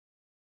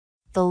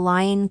the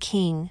Lion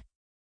King.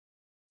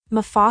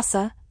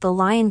 Mufasa, the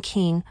Lion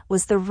King,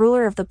 was the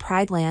ruler of the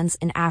Pride Lands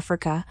in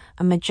Africa,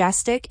 a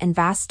majestic and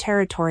vast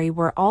territory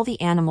where all the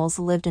animals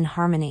lived in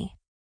harmony.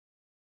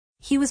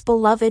 He was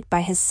beloved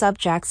by his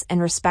subjects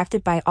and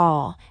respected by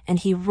all, and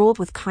he ruled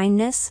with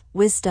kindness,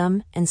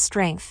 wisdom, and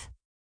strength.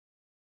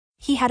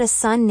 He had a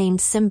son named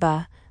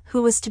Simba,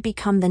 who was to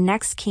become the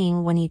next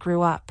king when he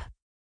grew up.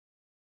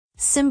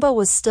 Simba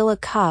was still a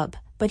cub,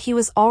 but he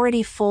was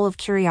already full of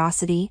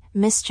curiosity,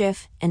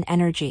 mischief, and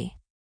energy.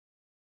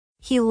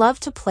 He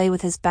loved to play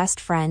with his best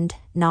friend,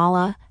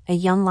 Nala, a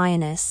young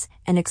lioness,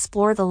 and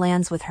explore the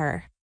lands with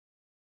her.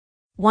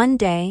 One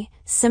day,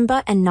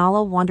 Simba and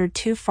Nala wandered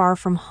too far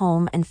from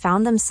home and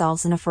found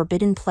themselves in a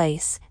forbidden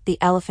place, the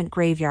elephant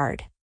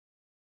graveyard.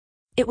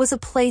 It was a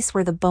place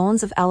where the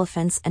bones of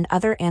elephants and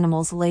other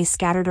animals lay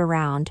scattered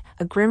around,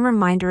 a grim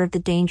reminder of the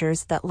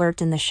dangers that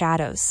lurked in the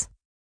shadows.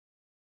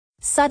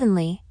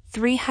 Suddenly,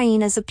 3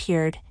 hyenas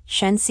appeared,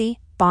 Shensi,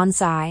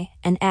 Bonsai,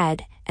 and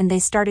Ed, and they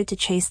started to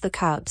chase the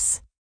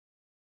cubs.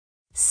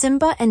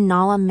 Simba and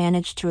Nala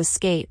managed to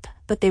escape,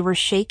 but they were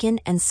shaken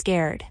and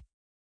scared.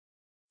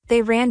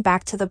 They ran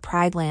back to the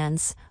Pride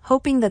Lands,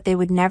 hoping that they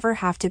would never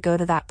have to go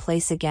to that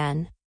place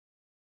again.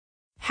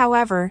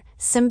 However,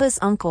 Simba's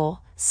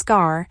uncle,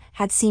 Scar,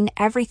 had seen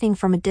everything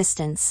from a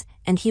distance,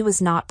 and he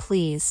was not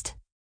pleased.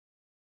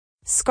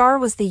 Scar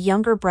was the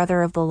younger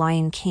brother of the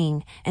Lion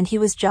King, and he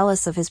was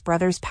jealous of his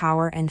brother's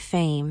power and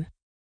fame.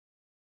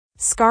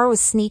 Scar was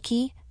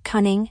sneaky,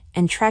 cunning,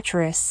 and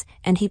treacherous,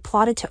 and he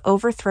plotted to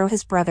overthrow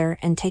his brother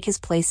and take his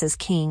place as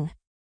king.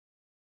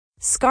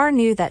 Scar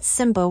knew that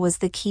Simba was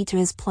the key to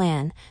his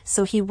plan,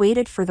 so he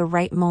waited for the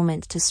right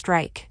moment to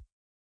strike.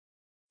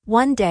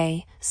 One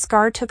day,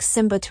 Scar took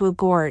Simba to a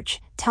gorge,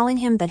 telling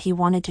him that he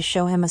wanted to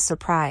show him a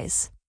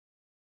surprise.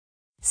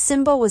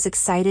 Simba was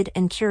excited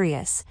and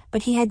curious,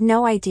 but he had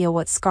no idea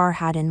what Scar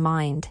had in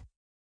mind.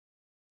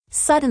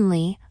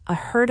 Suddenly, a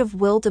herd of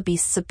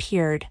wildebeests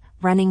appeared,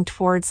 running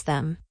towards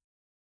them.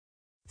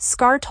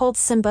 Scar told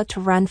Simba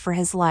to run for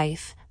his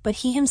life, but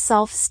he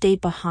himself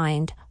stayed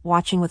behind,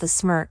 watching with a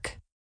smirk.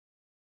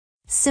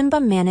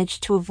 Simba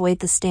managed to avoid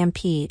the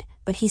stampede,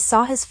 but he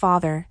saw his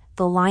father,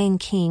 the Lion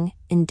King,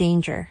 in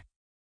danger.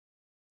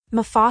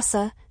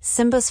 Mufasa,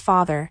 Simba's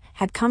father,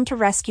 had come to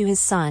rescue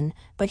his son,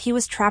 but he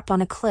was trapped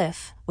on a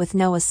cliff, with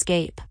no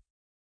escape.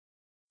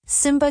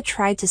 Simba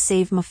tried to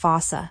save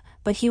Mufasa,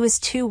 but he was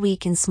too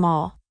weak and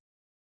small.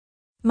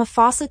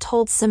 Mufasa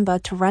told Simba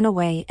to run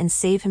away and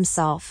save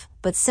himself,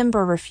 but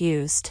Simba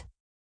refused.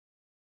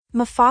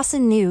 Mufasa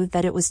knew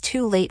that it was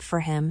too late for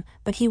him,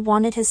 but he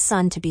wanted his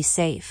son to be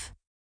safe.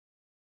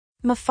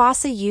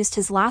 Mufasa used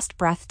his last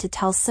breath to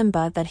tell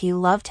Simba that he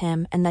loved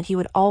him and that he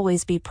would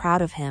always be proud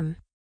of him.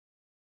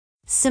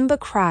 Simba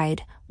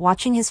cried,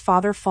 watching his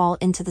father fall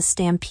into the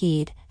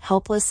stampede,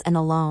 helpless and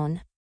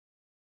alone.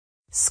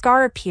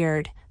 Scar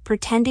appeared,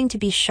 pretending to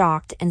be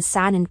shocked and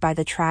saddened by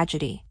the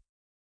tragedy.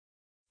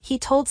 He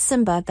told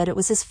Simba that it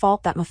was his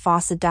fault that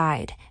Mufasa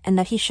died, and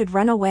that he should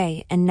run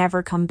away and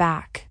never come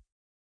back.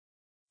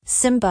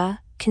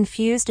 Simba,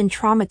 confused and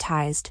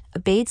traumatized,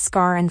 obeyed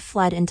Scar and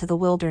fled into the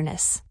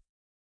wilderness.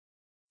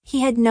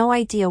 He had no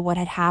idea what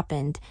had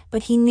happened,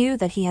 but he knew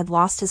that he had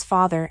lost his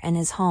father and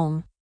his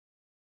home.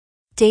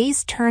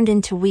 Days turned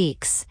into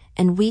weeks,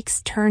 and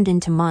weeks turned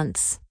into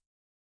months.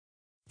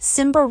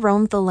 Simba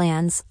roamed the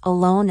lands,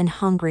 alone and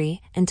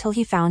hungry, until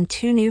he found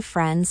 2 new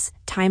friends,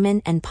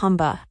 Timon and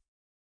Pumbaa.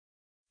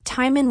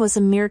 Timon was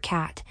a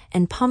meerkat,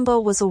 and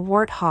Pumbaa was a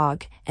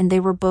warthog, and they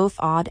were both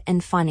odd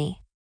and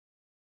funny.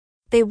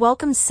 They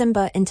welcomed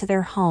Simba into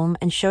their home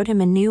and showed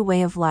him a new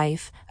way of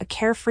life, a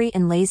carefree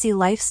and lazy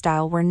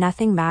lifestyle where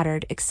nothing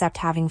mattered except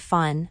having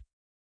fun.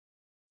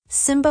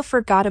 Simba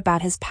forgot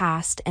about his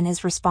past and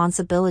his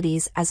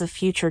responsibilities as a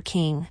future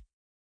king.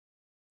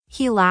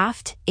 He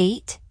laughed,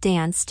 ate,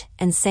 danced,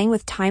 and sang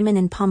with Timon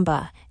and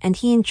Pumbaa, and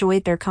he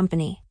enjoyed their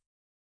company.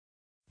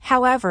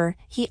 However,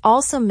 he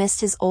also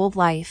missed his old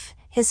life,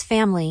 his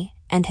family,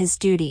 and his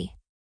duty.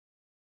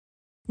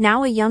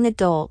 Now a young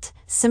adult,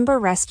 Simba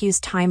rescues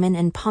Timon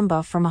and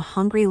Pumbaa from a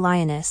hungry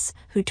lioness,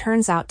 who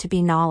turns out to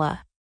be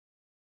Nala.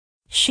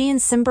 She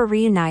and Simba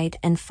reunite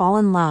and fall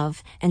in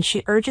love, and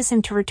she urges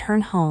him to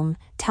return home,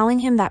 telling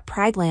him that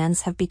Pride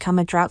Lands have become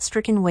a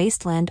drought-stricken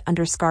wasteland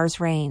under Scar's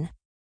reign.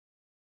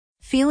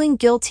 Feeling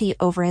guilty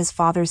over his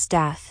father's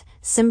death,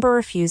 Simba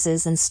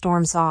refuses and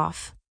storms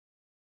off.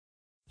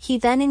 He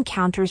then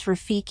encounters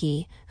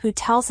Rafiki, who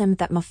tells him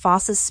that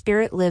Mufasa's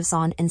spirit lives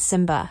on in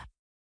Simba.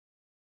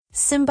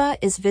 Simba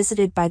is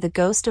visited by the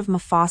ghost of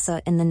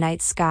Mufasa in the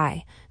night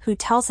sky, who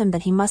tells him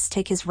that he must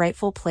take his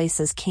rightful place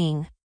as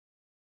king.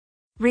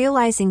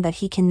 Realizing that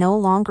he can no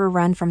longer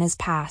run from his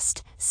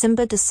past,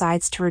 Simba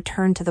decides to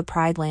return to the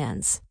Pride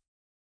Lands.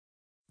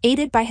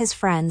 Aided by his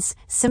friends,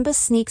 Simba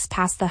sneaks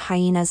past the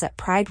hyenas at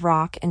Pride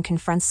Rock and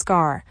confronts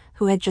Scar,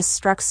 who had just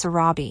struck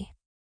Sarabi.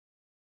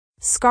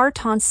 Scar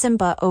taunts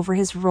Simba over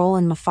his role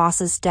in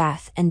Mufasa's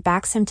death and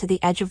backs him to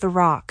the edge of the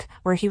rock,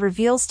 where he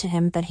reveals to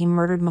him that he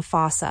murdered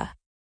Mufasa.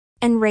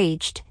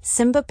 Enraged,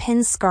 Simba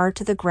pins Scar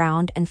to the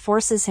ground and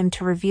forces him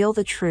to reveal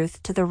the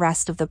truth to the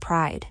rest of the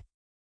pride.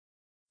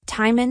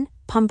 Timon,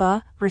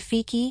 Pumbaa,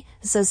 Rafiki,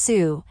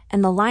 Zazu,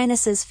 and the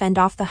lionesses fend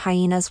off the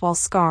hyenas while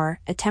Scar,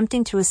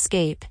 attempting to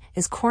escape,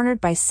 is cornered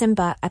by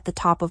Simba at the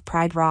top of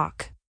Pride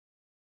Rock.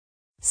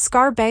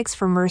 Scar begs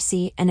for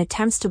mercy and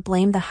attempts to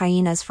blame the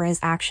hyenas for his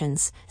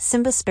actions.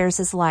 Simba spares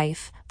his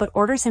life, but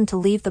orders him to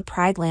leave the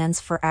Pride Lands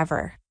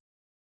forever.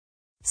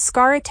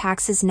 Scar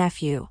attacks his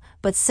nephew,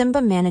 but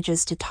Simba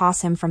manages to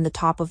toss him from the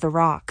top of the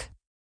rock.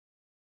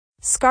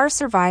 Scar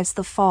survives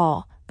the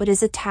fall, but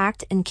is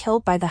attacked and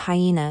killed by the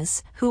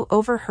hyenas, who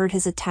overheard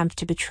his attempt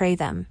to betray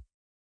them.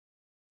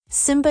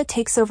 Simba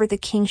takes over the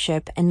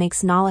kingship and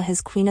makes Nala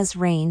his queen as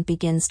rain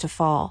begins to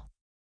fall.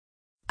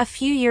 A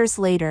few years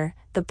later,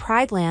 the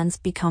Pride Lands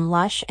become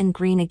lush and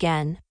green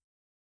again.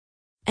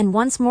 And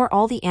once more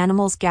all the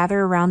animals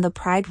gather around the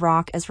Pride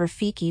Rock as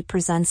Rafiki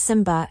presents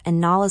Simba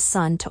and Nala's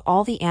son to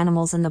all the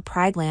animals in the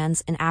Pride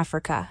Lands in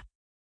Africa.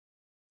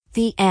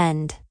 The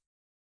end.